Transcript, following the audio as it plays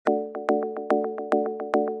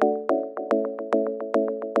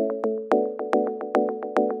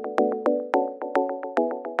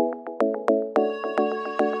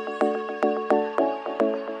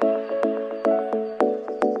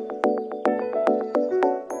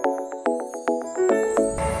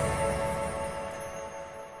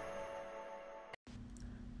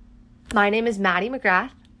My name is Maddy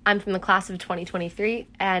McGrath. I'm from the class of 2023,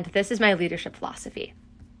 and this is my leadership philosophy.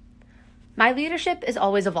 My leadership is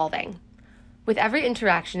always evolving. With every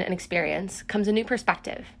interaction and experience comes a new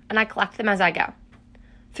perspective, and I collect them as I go.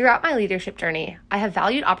 Throughout my leadership journey, I have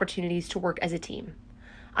valued opportunities to work as a team.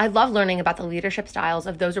 I love learning about the leadership styles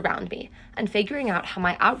of those around me and figuring out how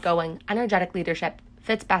my outgoing, energetic leadership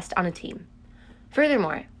fits best on a team.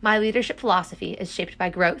 Furthermore, my leadership philosophy is shaped by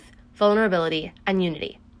growth, vulnerability, and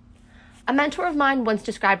unity. A mentor of mine once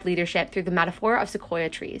described leadership through the metaphor of sequoia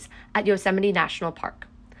trees at Yosemite National Park.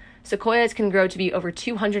 Sequoias can grow to be over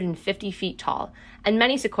 250 feet tall, and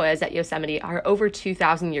many sequoias at Yosemite are over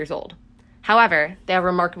 2,000 years old. However, they are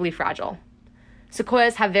remarkably fragile.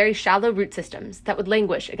 Sequoias have very shallow root systems that would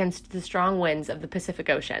languish against the strong winds of the Pacific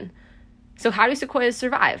Ocean. So how do sequoias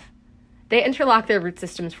survive? They interlock their root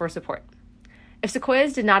systems for support. If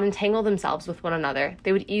sequoias did not entangle themselves with one another,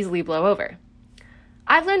 they would easily blow over.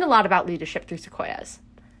 I've learned a lot about leadership through sequoias.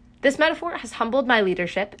 This metaphor has humbled my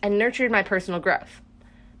leadership and nurtured my personal growth.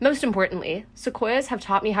 Most importantly, sequoias have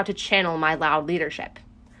taught me how to channel my loud leadership.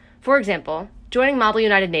 For example, joining Model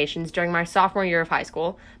United Nations during my sophomore year of high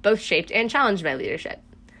school both shaped and challenged my leadership.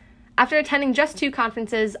 After attending just 2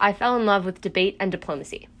 conferences, I fell in love with debate and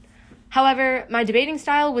diplomacy. However, my debating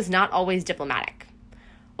style was not always diplomatic.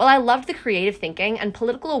 While I loved the creative thinking and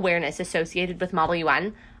political awareness associated with Model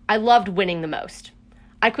UN, I loved winning the most.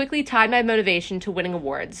 I quickly tied my motivation to winning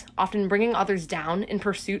awards, often bringing others down in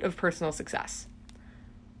pursuit of personal success.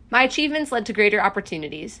 My achievements led to greater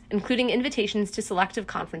opportunities, including invitations to selective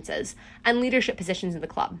conferences and leadership positions in the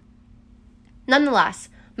club. Nonetheless,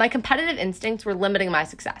 my competitive instincts were limiting my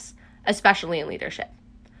success, especially in leadership.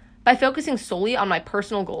 By focusing solely on my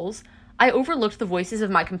personal goals, I overlooked the voices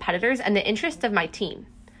of my competitors and the interests of my team.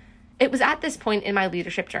 It was at this point in my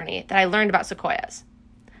leadership journey that I learned about sequoias.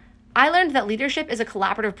 I learned that leadership is a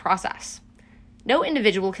collaborative process. No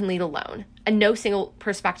individual can lead alone, and no single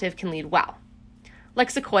perspective can lead well. Like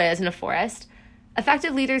sequoias in a forest,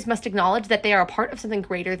 effective leaders must acknowledge that they are a part of something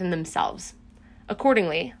greater than themselves.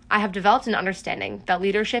 Accordingly, I have developed an understanding that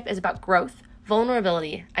leadership is about growth,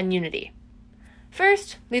 vulnerability, and unity.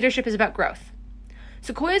 First, leadership is about growth.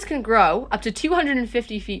 Sequoias can grow up to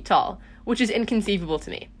 250 feet tall, which is inconceivable to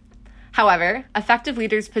me. However, effective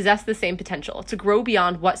leaders possess the same potential to grow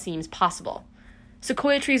beyond what seems possible.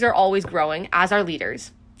 Sequoia trees are always growing, as are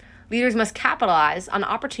leaders. Leaders must capitalize on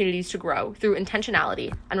opportunities to grow through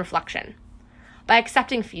intentionality and reflection. By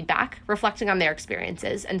accepting feedback, reflecting on their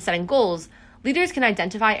experiences, and setting goals, leaders can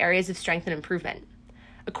identify areas of strength and improvement.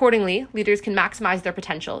 Accordingly, leaders can maximize their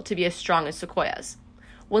potential to be as strong as sequoias.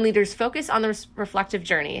 When leaders focus on the reflective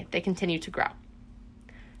journey, they continue to grow.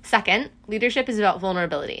 Second, leadership is about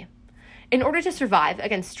vulnerability. In order to survive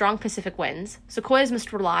against strong Pacific winds, sequoias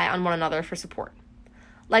must rely on one another for support.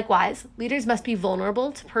 Likewise, leaders must be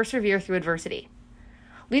vulnerable to persevere through adversity.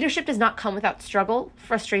 Leadership does not come without struggle,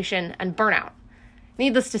 frustration, and burnout.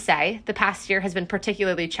 Needless to say, the past year has been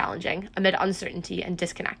particularly challenging amid uncertainty and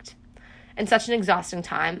disconnect. In such an exhausting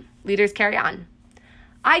time, leaders carry on.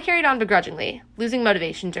 I carried on begrudgingly, losing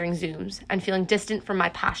motivation during Zooms and feeling distant from my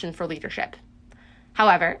passion for leadership.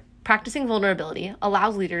 However, practicing vulnerability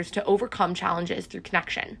allows leaders to overcome challenges through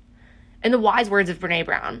connection. In the wise words of Brené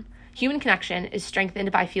Brown, human connection is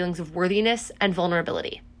strengthened by feelings of worthiness and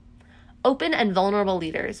vulnerability. Open and vulnerable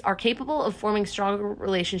leaders are capable of forming stronger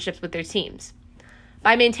relationships with their teams.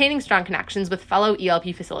 By maintaining strong connections with fellow ELP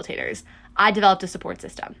facilitators, I developed a support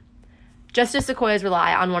system. Just as sequoias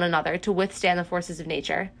rely on one another to withstand the forces of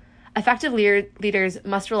nature, effective leaders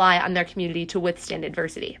must rely on their community to withstand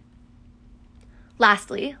adversity.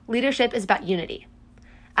 Lastly, leadership is about unity.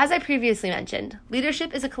 As I previously mentioned,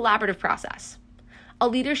 leadership is a collaborative process. A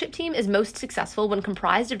leadership team is most successful when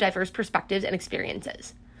comprised of diverse perspectives and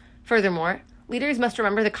experiences. Furthermore, leaders must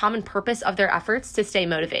remember the common purpose of their efforts to stay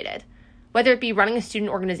motivated. Whether it be running a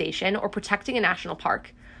student organization or protecting a national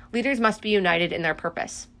park, leaders must be united in their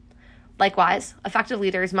purpose. Likewise, effective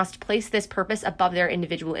leaders must place this purpose above their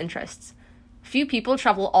individual interests. Few people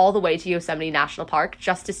travel all the way to Yosemite National Park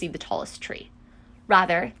just to see the tallest tree.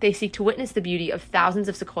 Rather, they seek to witness the beauty of thousands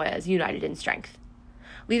of sequoias united in strength.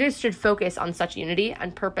 Leaders should focus on such unity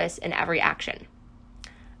and purpose in every action.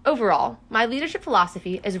 Overall, my leadership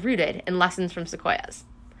philosophy is rooted in lessons from sequoias.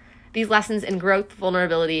 These lessons in growth,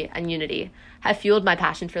 vulnerability, and unity have fueled my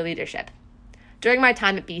passion for leadership. During my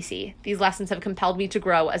time at BC, these lessons have compelled me to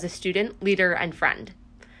grow as a student, leader, and friend.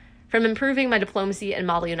 From improving my diplomacy in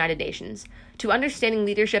Model United Nations to understanding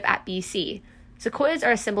leadership at BC, sequoias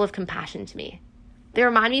are a symbol of compassion to me. They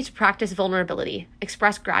remind me to practice vulnerability,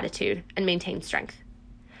 express gratitude, and maintain strength.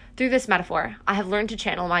 Through this metaphor, I have learned to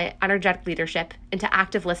channel my energetic leadership into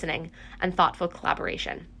active listening and thoughtful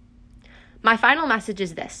collaboration. My final message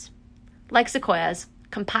is this: like Sequoias,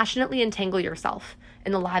 compassionately entangle yourself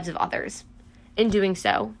in the lives of others. In doing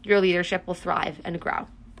so, your leadership will thrive and grow.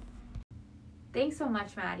 Thanks so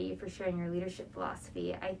much, Maddy, for sharing your leadership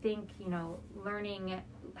philosophy. I think, learning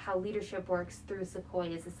how leadership works through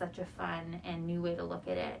Sequoias is such a fun and new way to look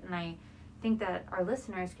at it. And I think that our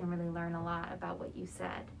listeners can really learn a lot about what you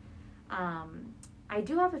said. I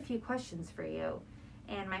do have a few questions for you.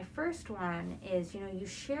 And my first one is, you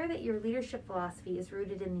share that your leadership philosophy is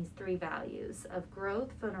rooted in these 3 values of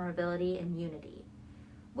growth, vulnerability, and unity.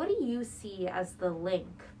 What do you see as the link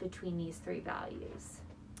between these 3 values?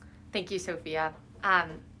 Thank you, Sophia.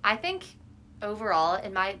 I think overall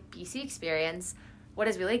in my BC experience, what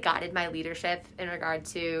has really guided my leadership in regard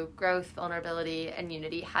to growth, vulnerability, and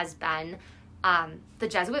unity has been the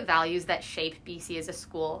Jesuit values that shape BC as a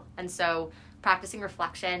school. And so practicing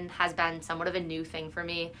reflection has been somewhat of a new thing for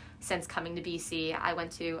me since coming to BC. I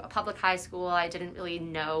went to a public high school. I didn't really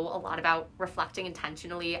know a lot about reflecting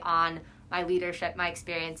intentionally on my leadership, my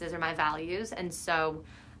experiences, or my values. And so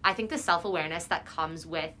I think the self-awareness that comes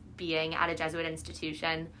with being at a Jesuit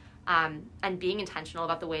institution and being intentional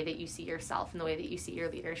about the way that you see yourself and the way that you see your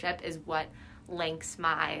leadership is what links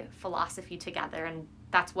my philosophy together. And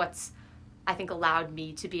that's what's, I think, allowed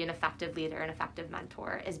me to be an effective leader, an effective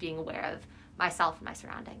mentor, is being aware of myself and my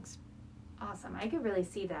surroundings. Awesome. I could really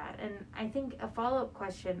see that. And I think a follow-up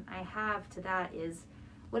question I have to that is,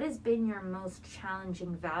 what has been your most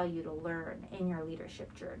challenging value to learn in your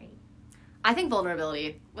leadership journey? I think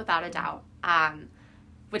vulnerability, without a doubt,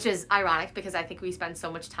 which is ironic because I think we spend so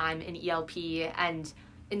much time in ELP and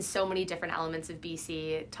in so many different elements of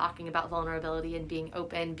BC talking about vulnerability and being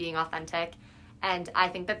open, being authentic. And I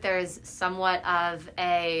think that there's somewhat of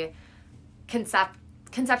a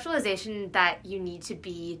conceptualization that you need to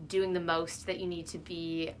be doing the most, that you need to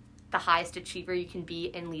be the highest achiever you can be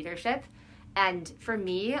in leadership. And for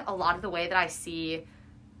me, a lot of the way that I see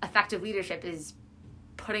effective leadership is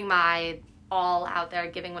putting my all out there,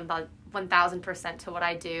 giving 1,000% to what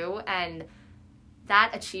I do. And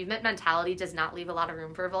that achievement mentality does not leave a lot of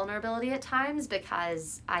room for vulnerability at times,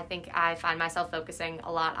 because I think I find myself focusing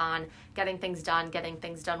a lot on getting things done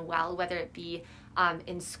well, whether it be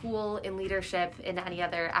in school, in leadership, in any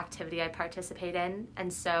other activity I participate in.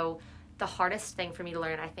 And so the hardest thing for me to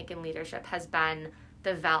learn, I think, in leadership has been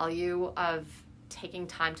the value of taking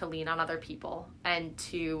time to lean on other people and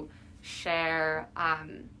to share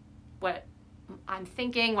what I'm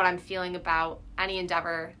thinking, what I'm feeling about any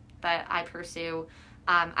endeavor that I pursue.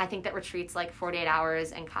 I think that retreats like 48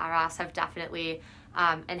 Hours and Kairos have definitely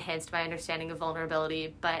enhanced my understanding of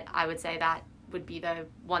vulnerability, but I would say that would be the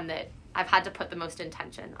one that I've had to put the most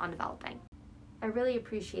intention on developing. I really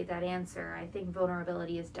appreciate that answer. I think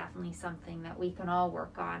vulnerability is definitely something that we can all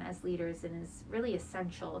work on as leaders and is really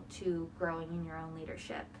essential to growing in your own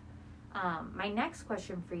leadership. My next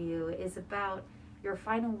question for you is about your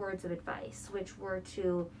final words of advice, which were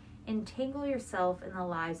to entangle yourself in the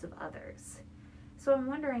lives of others. So I'm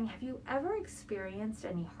wondering, have you ever experienced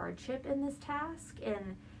any hardship in this task?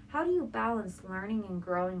 And how do you balance learning and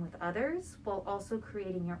growing with others while also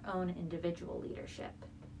creating your own individual leadership?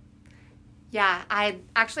 Yeah, I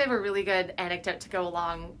actually have a really good anecdote to go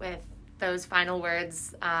along with those final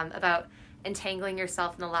words about entangling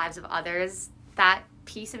yourself in the lives of others. That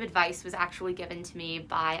piece of advice was actually given to me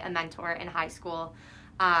by a mentor in high school.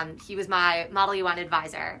 He was my Model UN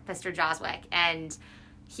advisor, Mr. Joswick, and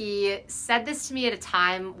he said this to me at a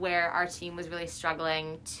time where our team was really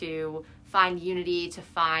struggling to find unity, to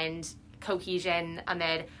find cohesion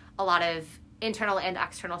amid a lot of internal and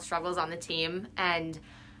external struggles on the team. And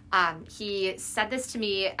he said this to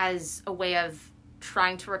me as a way of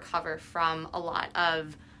trying to recover from a lot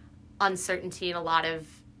of uncertainty and a lot of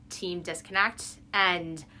team disconnect.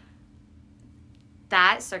 And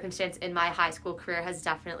that circumstance in my high school career has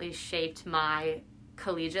definitely shaped my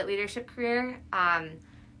collegiate leadership career.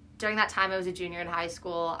 During that time I was a junior in high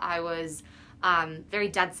school, I was very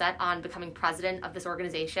dead set on becoming president of this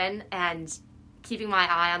organization, and keeping my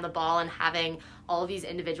eye on the ball and having all of these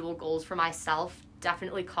individual goals for myself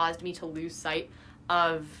definitely caused me to lose sight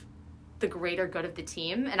of the greater good of the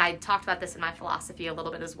team. And I talked about this in my philosophy a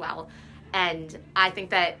little bit as well. And I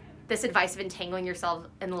think that this advice of entangling yourself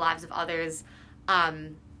in the lives of others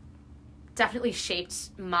definitely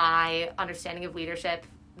shaped my understanding of leadership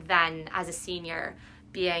then as a senior,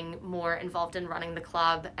 being more involved in running the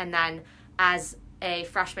club, and then as a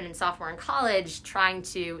freshman and sophomore in college, trying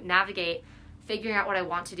to navigate figuring out what I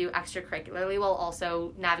want to do extracurricularly while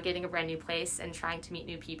also navigating a brand new place and trying to meet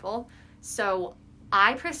new people. So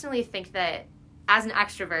I personally think that as an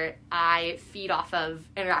extrovert, I feed off of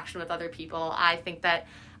interaction with other people. I think that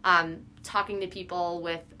talking to people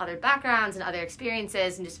with other backgrounds and other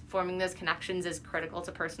experiences and just forming those connections is critical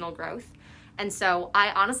to personal growth. And so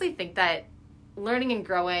I honestly think that learning and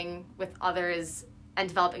growing with others and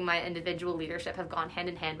developing my individual leadership have gone hand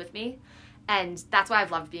in hand with me. And that's why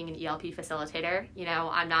I've loved being an ELP facilitator. You know,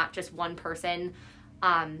 I'm not just one person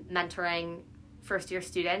mentoring first-year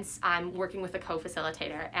students. I'm working with a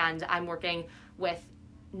co-facilitator, and I'm working with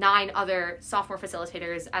 9 other sophomore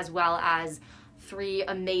facilitators, as well as 3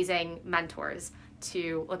 amazing mentors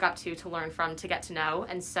to look up to learn from, to get to know.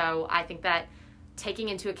 And so I think that taking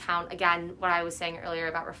into account, again, what I was saying earlier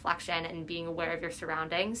about reflection and being aware of your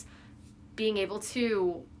surroundings, being able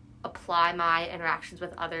to apply my interactions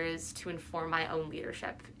with others to inform my own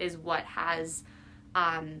leadership is what has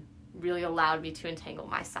really allowed me to entangle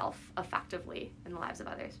myself effectively in the lives of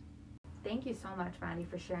others. Thank you so much, Maddy,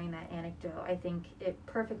 for sharing that anecdote. I think it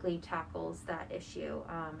perfectly tackles that issue.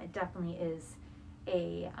 It definitely is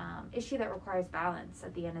a issue that requires balance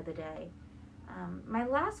at the end of the day. My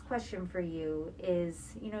last question for you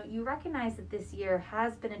is, you recognize that this year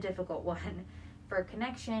has been a difficult one for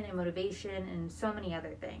connection and motivation and so many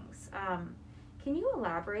other things. Can you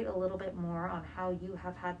elaborate a little bit more on how you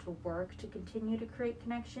have had to work to continue to create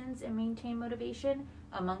connections and maintain motivation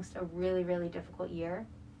amongst a really, really difficult year?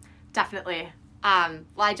 Definitely. Well,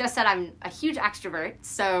 I just said I'm a huge extrovert,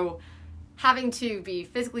 so having to be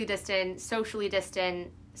physically distant,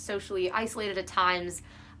 socially isolated at times,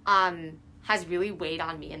 has really weighed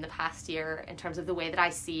on me in the past year in terms of the way that I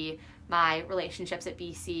see my relationships at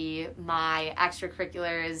BC, my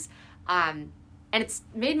extracurriculars, and it's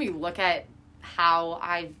made me look at how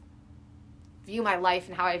I view my life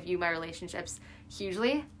and how I view my relationships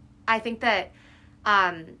hugely. I think that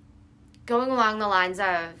going along the lines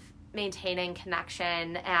of maintaining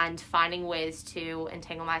connection and finding ways to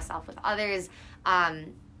entangle myself with others,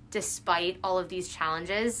 despite all of these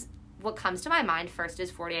challenges, what comes to my mind first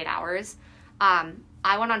is 48 hours.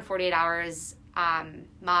 I went on 48 hours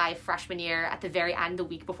my freshman year at the very end, the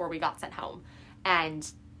week before we got sent home. And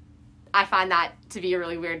I find that to be a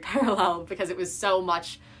really weird parallel because it was so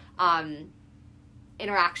much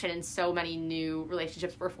interaction and so many new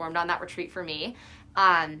relationships were formed on that retreat for me.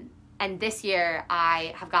 And this year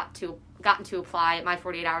I have gotten to apply my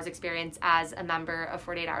 48 hours experience as a member of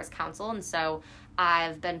 48 Hours Council. And so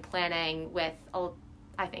I've been planning with,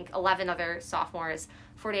 I think, 11 other sophomores,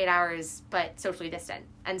 48 hours, but socially distant.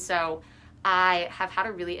 And so I have had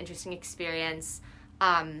a really interesting experience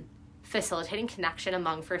facilitating connection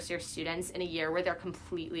among first-year students in a year where they're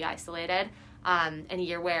completely isolated, in a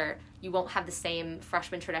year where you won't have the same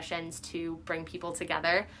freshman traditions to bring people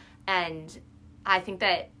together. And I think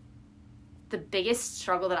that the biggest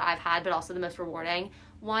struggle that I've had, but also the most rewarding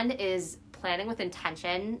one, is planning with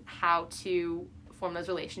intention how to form those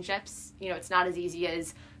relationships. It's not as easy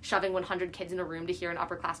as shoving 100 kids in a room to hear an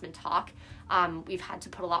upperclassman talk. We've had to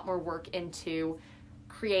put a lot more work into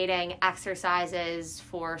creating exercises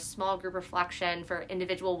for small group reflection, for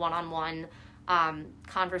individual one-on-one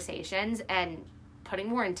conversations, and putting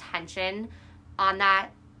more intention on that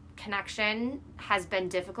connection has been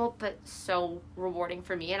difficult but so rewarding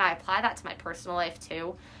for me, and I apply that to my personal life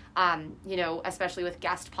too. Especially with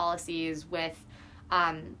guest policies, with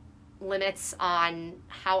limits on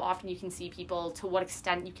how often you can see people, to what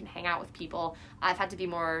extent you can hang out with people. I've had to be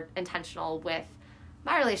more intentional with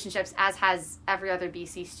my relationships, as has every other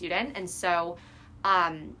BC student. And so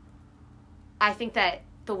I think that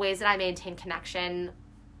the ways that I maintain connection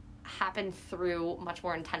happen through much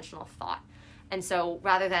more intentional thought. And so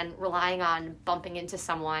rather than relying on bumping into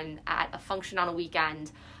someone at a function on a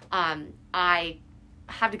weekend, I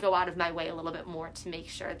have to go out of my way a little bit more to make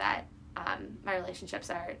sure that my relationships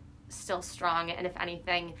are still strong. And if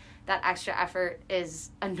anything, that extra effort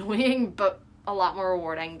is annoying, but a lot more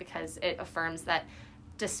rewarding because it affirms that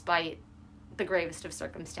despite the gravest of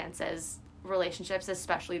circumstances, relationships,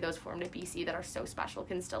 especially those formed at BC that are so special,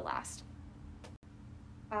 can still last.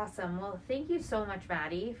 Awesome. Well, thank you so much,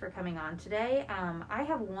 Maddy, for coming on today. I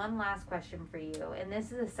have one last question for you, and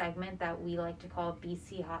this is a segment that we like to call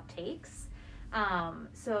BC Hot Takes.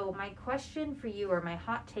 So my question for you, or my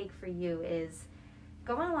hot take for you, is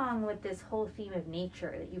going along with this whole theme of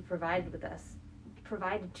nature that you provided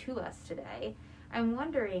to us today. I'm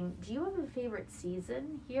wondering, do you have a favorite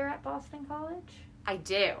season here at Boston College? I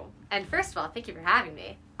do. And first of all, thank you for having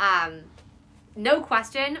me. No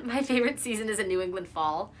question, my favorite season is a New England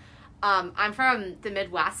fall. I'm from the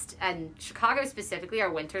Midwest, and Chicago specifically,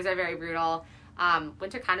 our winters are very brutal.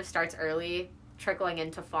 Winter kind of starts early, trickling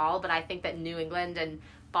into fall, but I think that New England and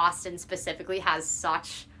Boston specifically has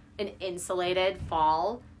such an insulated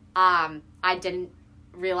fall. I didn't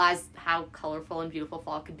realize how colorful and beautiful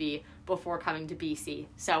fall could be before coming to BC.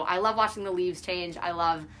 So I love watching the leaves change. I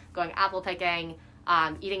love going apple picking,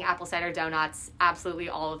 eating apple cider donuts, absolutely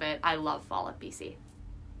all of it. I love fall at BC.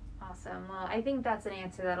 Awesome. Well, I think that's an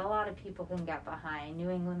answer that a lot of people can get behind. New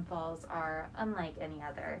England falls are unlike any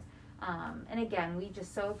other. And again, we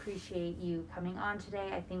just so appreciate you coming on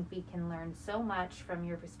today. I think we can learn so much from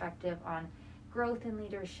your perspective on growth and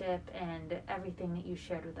leadership and everything that you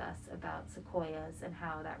shared with us about Sequoias and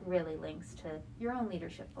how that really links to your own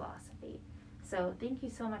leadership philosophy. So thank you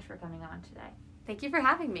so much for coming on today. Thank you for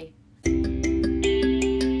having me.